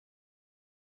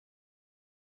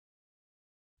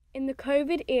In the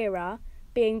COVID era,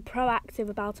 being proactive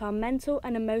about our mental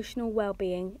and emotional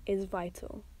well-being is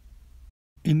vital.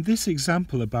 In this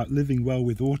example about living well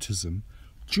with autism,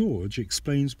 George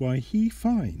explains why he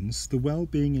finds the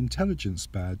Wellbeing Intelligence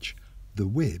Badge, the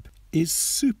WIB, is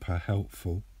super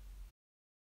helpful.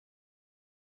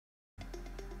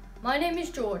 My name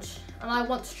is George, and I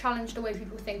want to challenge the way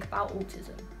people think about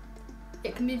autism.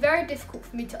 It can be very difficult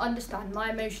for me to understand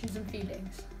my emotions and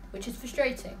feelings, which is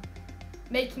frustrating,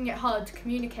 making it hard to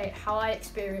communicate how I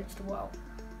experience the world.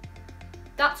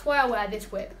 That's why I wear this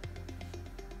WIB.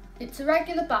 It's a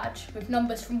regular badge with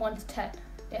numbers from 1 to 10.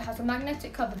 It has a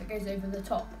magnetic cover that goes over the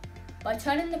top. By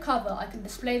turning the cover, I can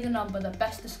display the number that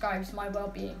best describes my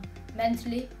well-being,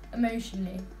 mentally,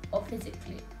 emotionally, or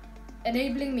physically,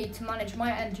 enabling me to manage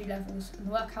my energy levels and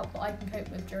work out what I can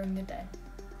cope with during the day.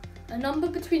 A number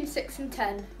between 6 and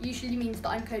 10 usually means that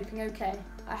I'm coping okay.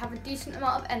 I have a decent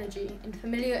amount of energy in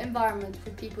familiar environments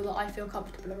with people that I feel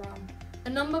comfortable around. A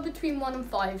number between 1 and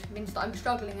 5 means that I'm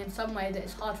struggling in some way that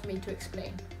is hard for me to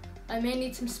explain. I may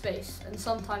need some space and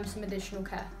sometimes some additional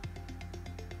care.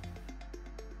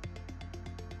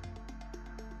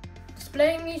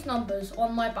 Displaying these numbers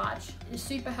on my badge is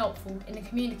super helpful in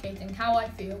communicating how I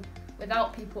feel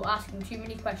without people asking too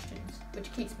many questions,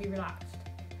 which keeps me relaxed.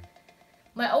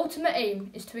 My ultimate aim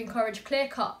is to encourage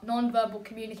clear-cut, non-verbal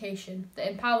communication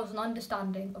that empowers an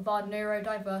understanding of our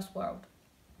neurodiverse world.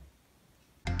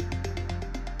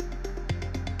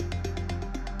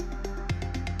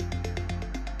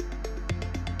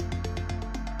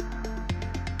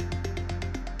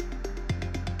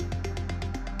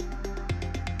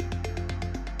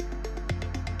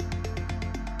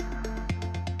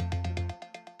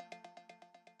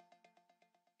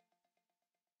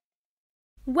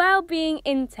 Wellbeing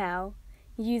Intel,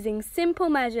 using simple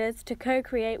measures to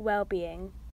co-create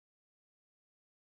well-being.